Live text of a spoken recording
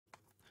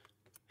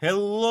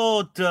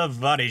Hello,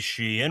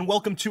 Tavarishi, and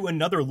welcome to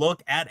another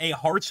look at a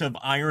Hearts of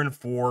Iron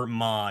 4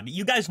 mod.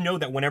 You guys know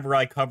that whenever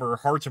I cover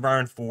Hearts of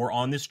Iron 4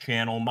 on this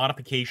channel,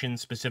 modifications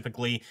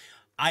specifically,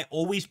 I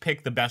always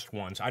pick the best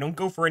ones. I don't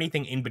go for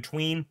anything in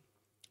between.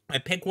 I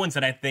pick ones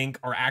that I think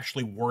are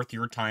actually worth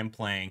your time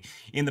playing.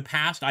 In the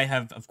past, I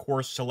have, of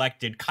course,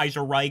 selected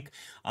Kaiserreich.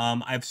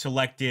 I've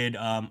selected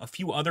a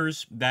few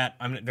others that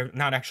they're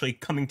not actually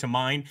coming to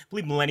mind. I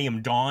believe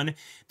Millennium Dawn.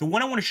 The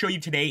one I want to show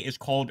you today is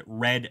called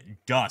Red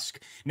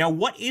Dusk. Now,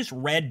 what is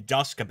Red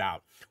Dusk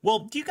about? Well,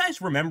 do you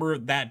guys remember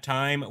that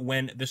time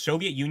when the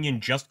Soviet Union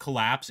just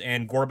collapsed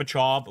and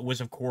Gorbachev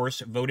was, of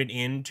course, voted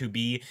in to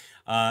be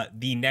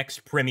the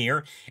next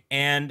premier?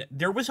 And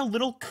there was a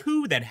little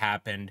coup that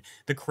happened.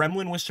 The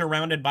Kremlin was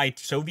surrounded by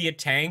Soviet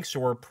tanks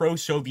or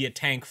pro-Soviet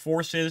tank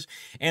forces,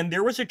 and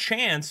there was a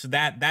chance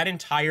that that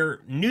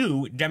entire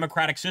new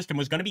democratic system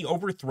was going to be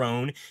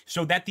overthrown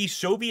so that the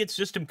Soviet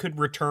system could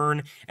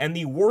return and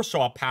the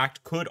Warsaw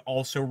Pact could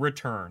also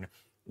return.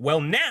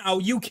 Well, now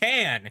you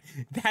can.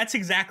 That's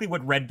exactly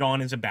what Red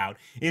Dawn is about,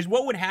 is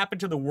what would happen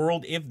to the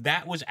world if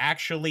that was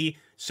actually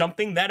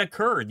something that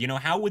occurred. You know,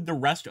 how would the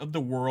rest of the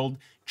world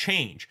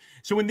change?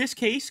 So in this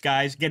case,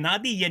 guys,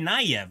 Gennady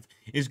Yanayev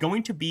is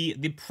going to be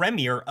the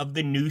premier of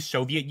the new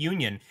Soviet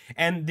Union,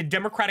 and the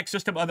democratic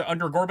system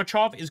under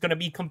Gorbachev is going to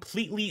be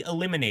completely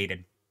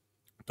eliminated.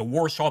 The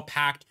Warsaw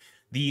Pact,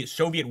 the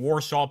Soviet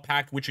Warsaw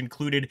Pact, which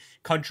included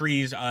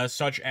countries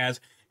such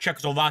as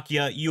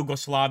Czechoslovakia,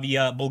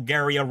 Yugoslavia,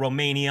 Bulgaria,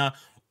 Romania,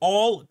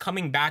 all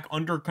coming back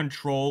under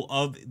control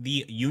of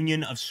the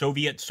Union of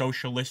Soviet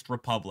Socialist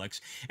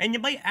Republics. And you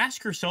might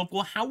ask yourself,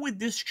 well, how would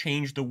this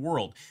change the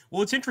world?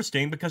 Well, it's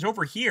interesting because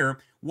over here,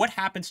 what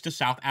happens to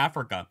South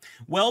Africa?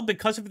 Well,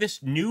 because of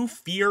this new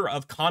fear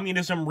of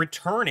communism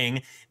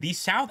returning, the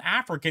South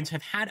Africans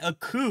have had a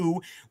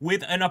coup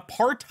with an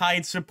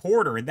apartheid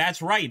supporter.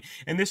 That's right.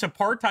 And this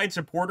apartheid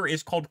supporter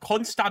is called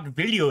Constant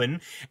Viljoen,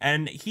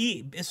 and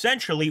he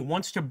essentially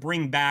wants to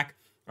bring back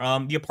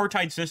the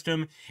apartheid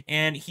system,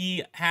 and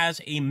he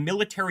has a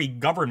military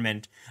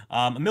government,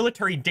 a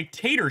military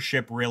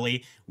dictatorship,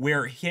 really,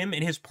 where him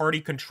and his party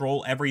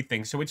control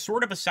everything. So it's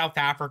sort of a South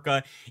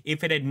Africa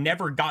if it had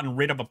never gotten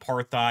rid of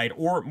apartheid,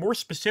 or more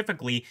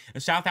specifically,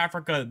 a South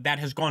Africa that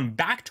has gone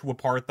back to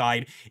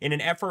apartheid in an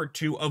effort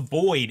to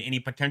avoid any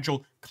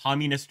potential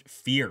communist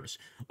fears.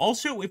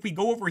 Also, if we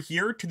go over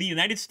here to the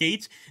United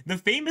States, the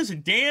famous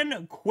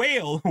Dan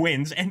Quayle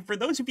wins. And for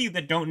those of you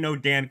that don't know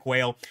Dan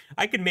Quayle,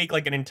 I could make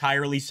like an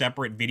entirely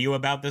separate video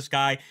about this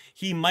guy.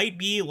 He might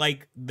be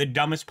like the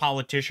dumbest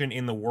politician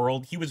in the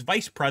world. He was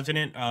vice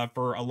president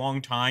for a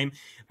long time.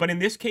 But in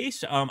this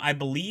case, I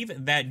believe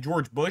that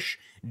George Bush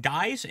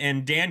dies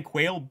and Dan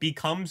Quayle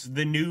becomes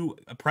the new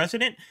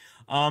president.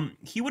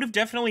 He would have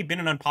definitely been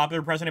an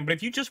unpopular president, but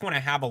if you just want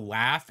to have a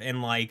laugh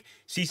and like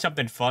see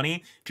something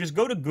funny, just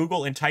go to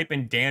Google and type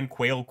in Dan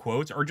Quayle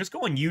quotes, or just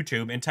go on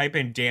YouTube and type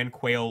in Dan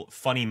Quayle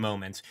funny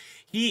moments.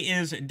 He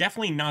is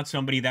definitely not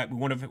somebody that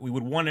we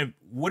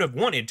would have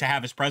wanted to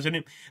have as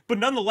president, but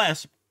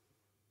nonetheless,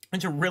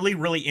 it's a really,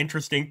 really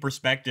interesting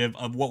perspective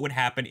of what would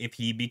happen if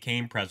he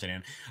became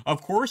president. Of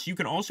course, you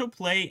can also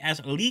play as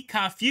Lee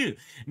Ka-few.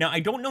 Now, I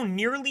don't know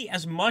nearly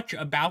as much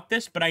about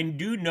this, but I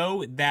do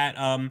know that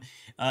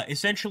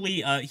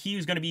essentially he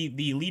was going to be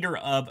the leader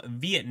of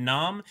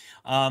Vietnam.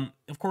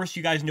 Of course,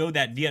 you guys know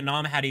that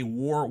Vietnam had a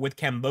war with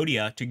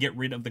Cambodia to get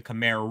rid of the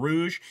Khmer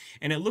Rouge,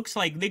 and it looks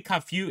like Lee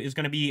Ka-few is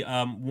going to be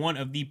one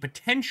of the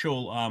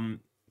potential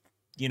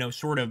you know,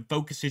 sort of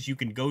focuses you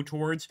can go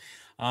towards.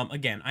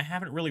 Again, I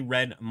haven't really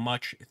read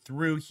much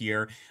through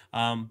here,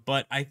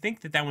 but I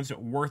think that that one's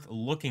worth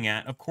looking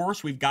at. Of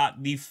course, we've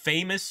got the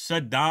famous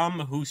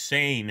Saddam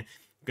Hussein.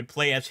 You could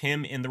play as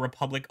him in the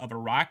Republic of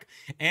Iraq.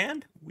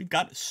 And we've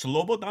got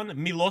Slobodan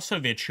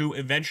Milosevic, who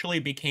eventually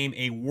became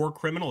a war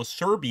criminal, a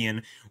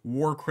Serbian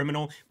war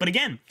criminal. But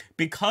again,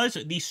 because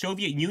the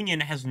Soviet Union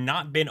has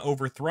not been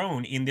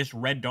overthrown in this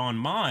Red Dawn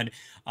mod,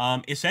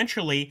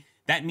 essentially,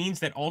 that means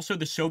that also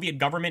the Soviet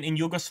government in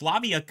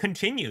Yugoslavia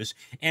continues,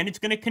 and it's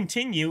going to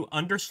continue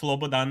under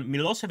Slobodan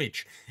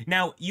Milosevic.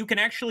 Now, you can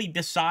actually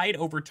decide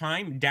over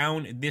time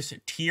down this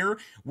tier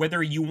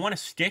whether you want to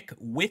stick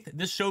with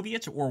the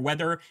Soviets or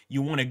whether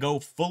you want to go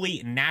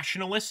fully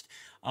nationalist.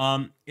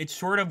 It's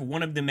sort of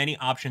one of the many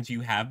options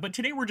you have, but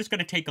today we're just going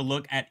to take a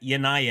look at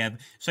Yanayev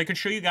so I can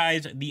show you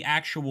guys the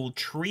actual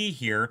tree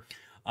here.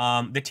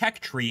 The tech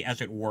tree,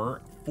 as it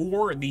were,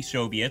 for the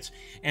Soviets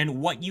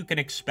and what you can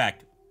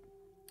expect.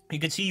 You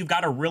can see you've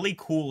got a really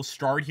cool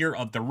start here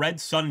of the red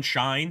sun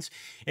shines.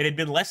 It had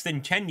been less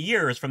than 10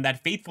 years from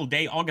that fateful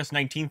day, August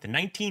 19th,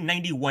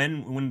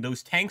 1991, when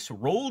those tanks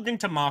rolled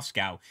into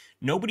Moscow.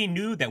 Nobody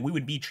knew that we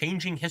would be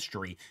changing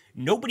history.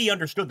 Nobody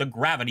understood the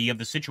gravity of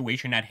the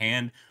situation at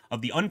hand,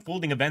 of the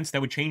unfolding events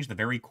that would change the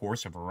very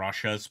course of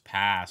Russia's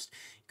past.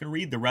 You can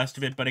read the rest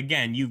of it, but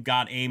again, you've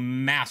got a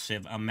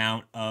massive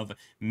amount of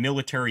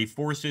military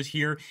forces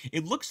here.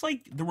 It looks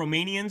like the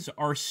Romanians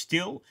are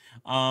still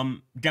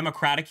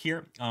democratic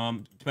here,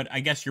 but I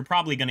guess you're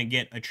probably going to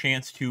get a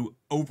chance to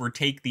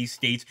overtake these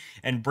states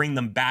and bring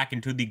them back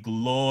into the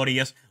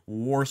glorious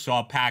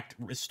Warsaw Pact.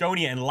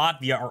 Estonia and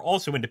Latvia are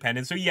also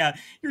independent. So yeah,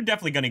 you're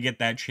definitely going to get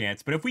that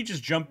chance. But if we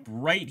just jump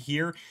right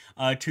here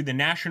to the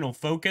national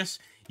focus,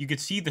 you can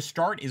see the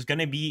start is going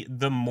to be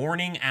the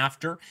morning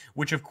after,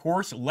 which of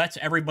course lets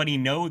everybody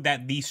know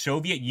that the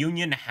Soviet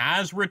Union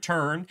has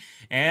returned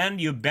and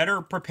you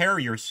better prepare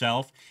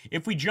yourself.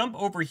 If we jump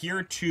over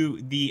here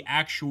to the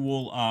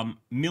actual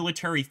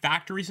military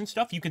factories and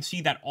stuff, you can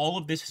see that all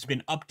of this has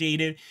been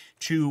updated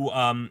to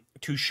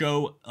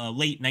show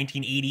late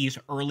 1980s,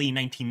 early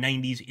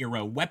 1990s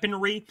era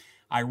weaponry.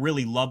 I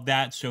really love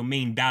that. So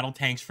main battle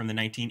tanks from the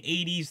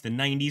 1980s, the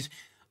 90s.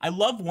 I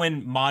love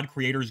when mod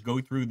creators go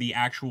through the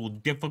actual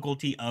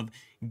difficulty of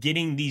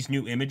getting these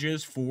new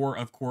images for,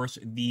 of course,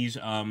 these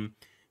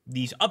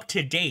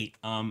up-to-date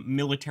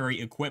military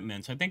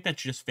equipments. I think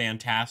that's just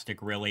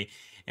fantastic, really.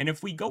 And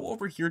if we go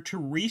over here to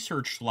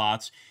research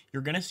slots,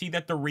 you're going to see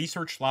that the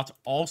research slots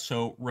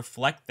also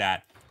reflect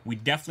that. We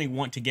definitely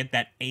want to get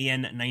that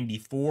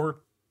AN-94.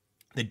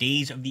 The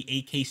days of the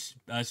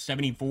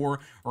AK-74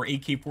 or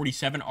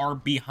AK-47 are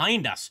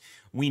behind us.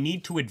 We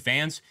need to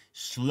advance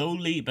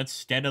slowly but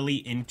steadily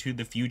into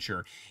the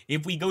future.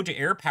 If we go to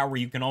air power,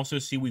 you can also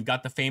see we've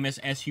got the famous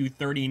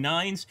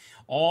Su-39s,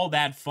 all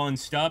that fun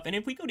stuff. And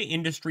if we go to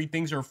industry,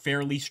 things are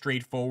fairly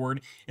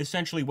straightforward,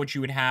 essentially what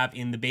you would have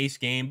in the base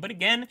game. But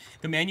again,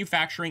 the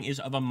manufacturing is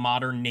of a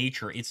modern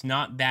nature. It's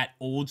not that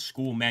old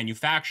school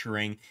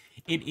manufacturing.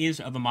 It is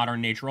of a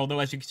modern nature,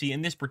 although as you can see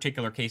in this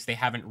particular case, they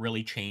haven't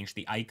really changed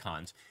the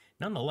icons.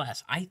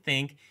 Nonetheless, I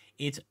think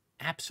it's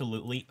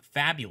absolutely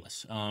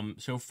fabulous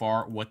so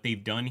far what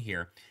they've done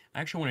here.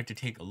 I actually wanted to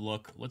take a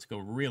look. Let's go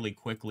really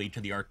quickly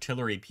to the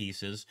artillery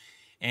pieces.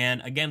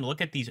 And again,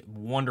 look at these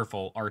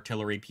wonderful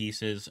artillery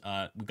pieces.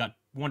 We've got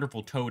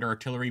wonderful towed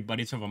artillery, but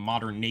it's of a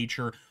modern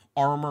nature.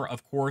 Armor,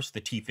 of course,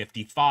 the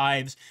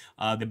T-55s,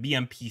 the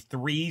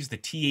BMP-3s, the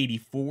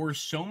T-84s,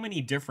 so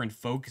many different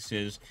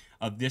focuses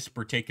of this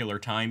particular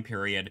time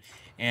period.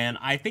 And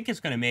I think it's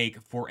going to make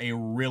for a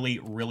really,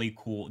 really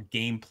cool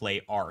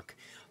gameplay arc.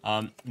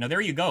 Now,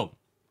 there you go.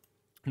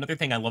 Another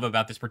thing I love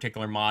about this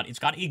particular mod, it's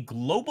got a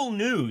global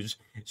news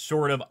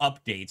sort of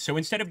update. So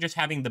instead of just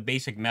having the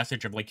basic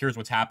message of like, here's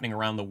what's happening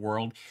around the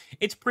world,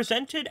 it's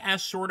presented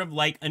as sort of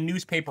like a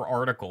newspaper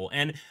article.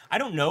 And I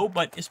don't know,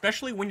 but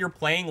especially when you're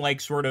playing like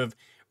sort of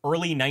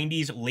early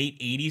 90s, late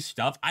 80s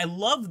stuff, I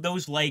love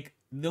those like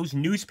those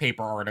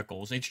newspaper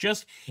articles. It's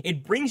just,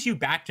 it brings you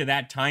back to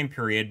that time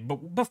period,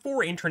 but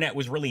before internet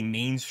was really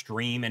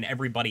mainstream and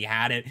everybody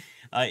had it.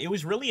 It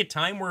was really a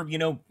time where, you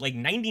know, like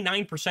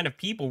 99% of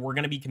people were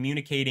going to be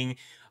communicating,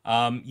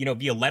 you know,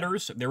 via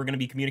letters. They were going to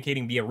be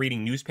communicating via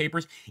reading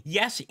newspapers.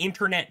 Yes,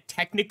 internet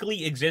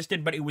technically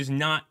existed, but it was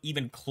not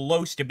even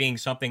close to being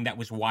something that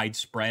was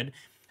widespread.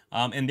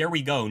 And there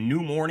we go.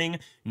 New morning,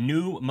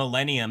 new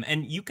millennium.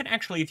 And you can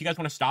actually, if you guys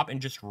want to stop and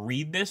just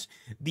read this,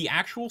 the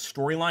actual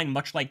storyline,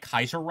 much like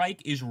Kaiserreich,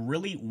 is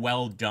really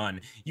well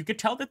done. You could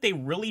tell that they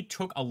really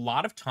took a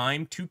lot of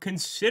time to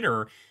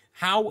consider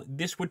how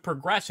this would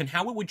progress and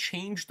how it would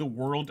change the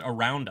world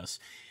around us.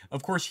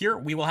 Of course, here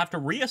we will have to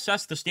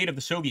reassess the state of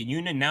the Soviet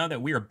Union now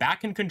that we are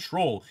back in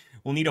control.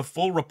 We'll need a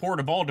full report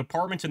of all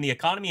departments in the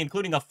economy,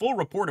 including a full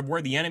report of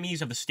where the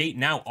enemies of the state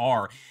now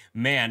are.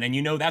 Man, and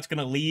you know that's going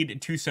to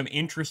lead to some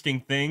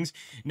interesting things.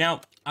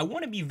 Now, I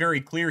want to be very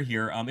clear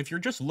here. If you're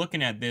just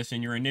looking at this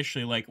and you're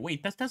initially like,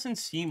 wait, that doesn't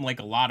seem like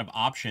a lot of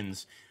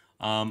options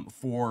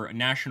for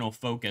national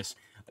focus,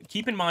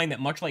 keep in mind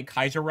that much like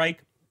Kaiserreich,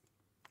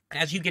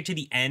 as you get to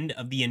the end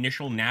of the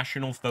initial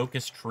national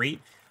focus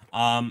trait,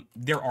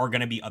 there are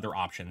going to be other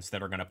options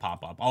that are going to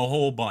pop up, a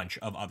whole bunch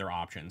of other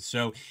options.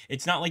 So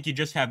it's not like you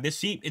just have this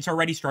seat. It's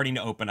already starting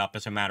to open up,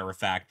 as a matter of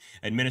fact,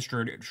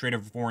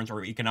 administrative reforms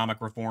or economic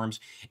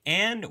reforms.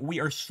 And we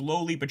are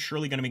slowly but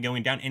surely going to be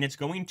going down, and it's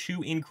going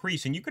to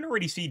increase. And you can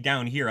already see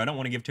down here, I don't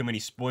want to give too many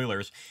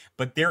spoilers,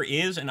 but there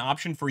is an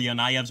option for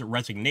Yanayev's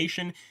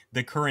resignation,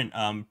 the current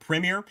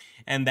premier,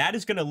 and that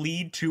is going to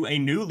lead to a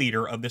new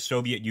leader of the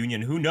Soviet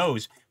Union. Who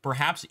knows?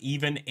 Perhaps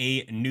even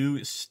a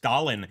new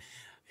Stalin.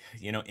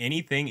 You know,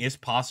 anything is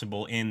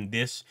possible in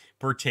this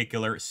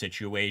particular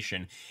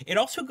situation. It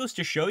also goes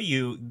to show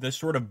you the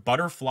sort of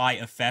butterfly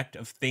effect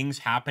of things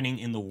happening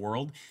in the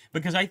world,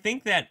 because I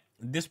think that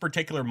this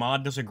particular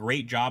mod does a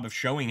great job of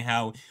showing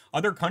how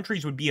other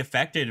countries would be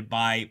affected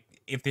by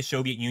if the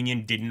Soviet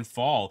Union didn't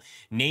fall,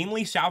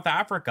 namely South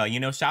Africa.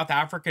 You know, South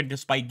Africa,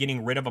 despite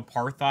getting rid of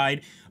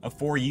apartheid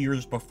 4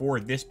 years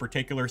before this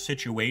particular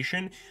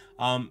situation,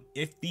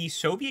 if the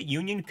Soviet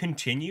Union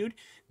continued,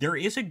 there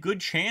is a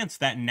good chance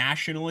that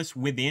nationalists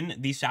within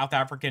the South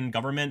African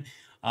government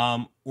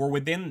or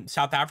within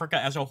South Africa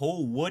as a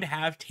whole would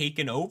have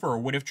taken over or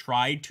would have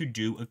tried to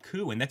do a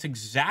coup. And that's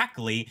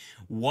exactly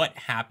what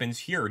happens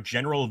here.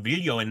 General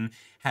Viljoen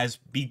has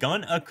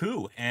begun a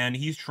coup, and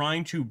he's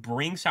trying to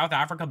bring South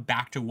Africa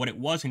back to what it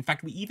was. In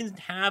fact, we even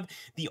have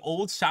the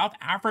old South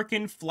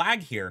African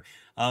flag here.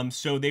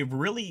 So they've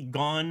really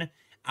gone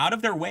out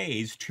of their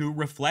ways to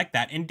reflect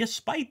that. And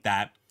despite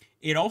that,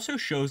 it also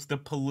shows the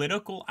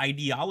political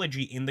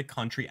ideology in the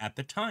country at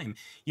the time.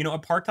 You know,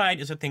 apartheid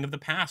is a thing of the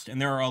past,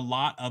 and there are a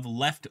lot of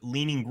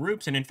left-leaning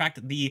groups. And in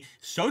fact, the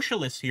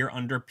socialists here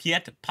under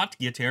Piet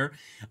Potgieter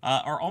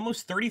are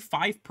almost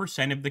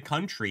 35% of the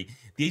country.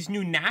 These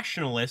new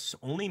nationalists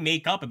only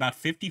make up about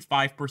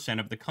 55%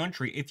 of the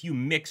country if you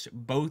mix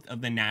both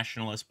of the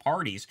nationalist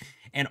parties.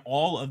 And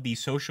all of the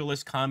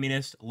socialist,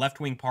 communist,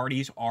 left-wing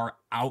parties are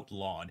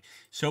outlawed.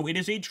 So it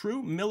is a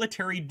true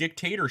military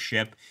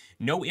dictatorship.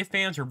 No ifs,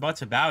 ands, or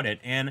buts about it.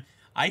 And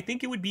I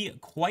think it would be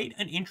quite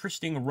an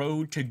interesting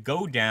road to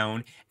go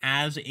down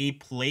as a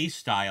play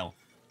style.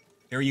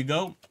 There you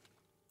go.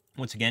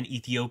 Once again,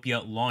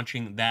 Ethiopia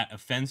launching that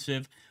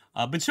offensive.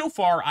 But so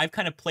far, I've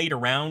kind of played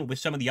around with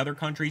some of the other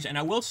countries, and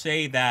I will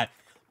say that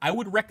I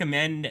would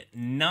recommend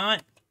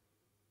not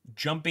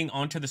jumping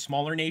onto the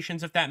smaller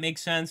nations, if that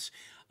makes sense.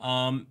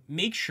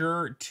 Make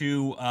sure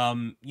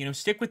to,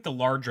 stick with the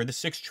larger, the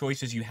 6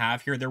 choices you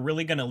have here. They're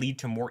really going to lead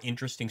to more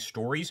interesting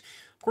stories.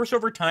 Of course,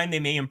 over time, they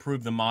may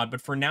improve the mod,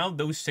 but for now,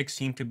 those 6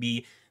 seem to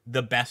be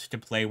the best to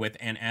play with.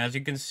 And as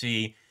you can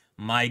see,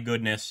 my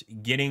goodness,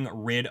 getting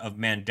rid of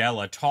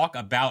Mandela. Talk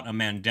about a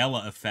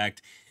Mandela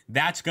effect.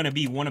 That's going to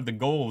be one of the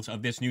goals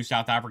of this new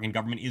South African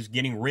government, is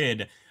getting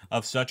rid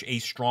of such a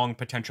strong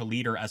potential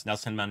leader as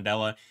Nelson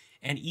Mandela.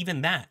 And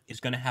even that is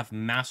going to have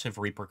massive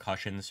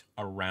repercussions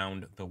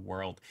around the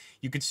world.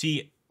 You could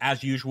see,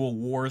 as usual,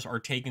 wars are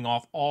taking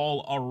off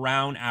all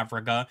around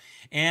Africa.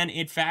 And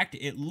in fact,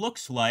 it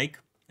looks like,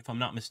 if I'm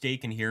not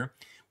mistaken here,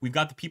 we've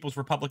got the People's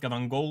Republic of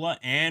Angola,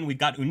 and we've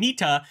got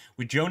UNITA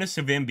with Jonas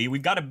Savimbi.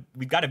 We've got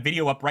a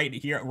video up right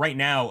here, right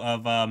now,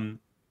 of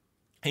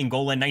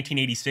Angola in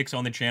 1986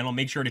 on the channel.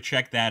 Make sure to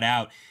check that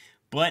out.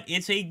 But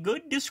it's a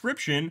good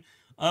description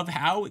of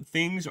how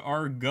things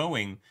are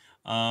going.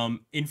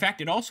 In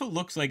fact, it also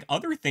looks like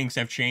other things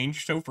have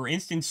changed. So, for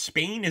instance,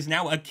 Spain is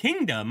now a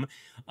kingdom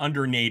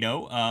under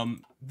NATO.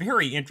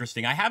 Very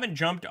interesting. I haven't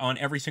jumped on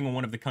every single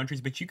one of the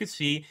countries, but you could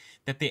see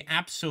that they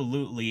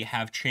absolutely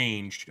have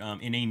changed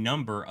in a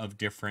number of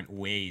different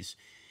ways.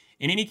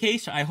 In any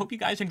case, I hope you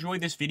guys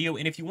enjoyed this video,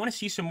 and if you want to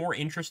see some more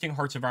interesting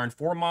Hearts of Iron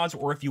 4 mods,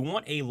 or if you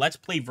want a Let's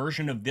Play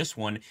version of this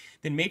one,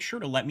 then make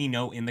sure to let me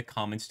know in the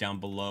comments down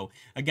below.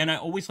 Again, I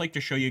always like to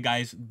show you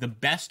guys the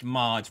best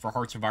mods for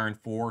Hearts of Iron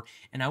 4,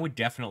 and I would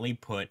definitely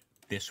put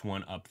this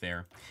one up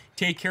there.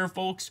 Take care,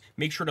 folks.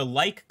 Make sure to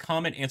like,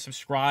 comment, and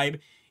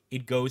subscribe.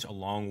 It goes a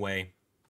long way.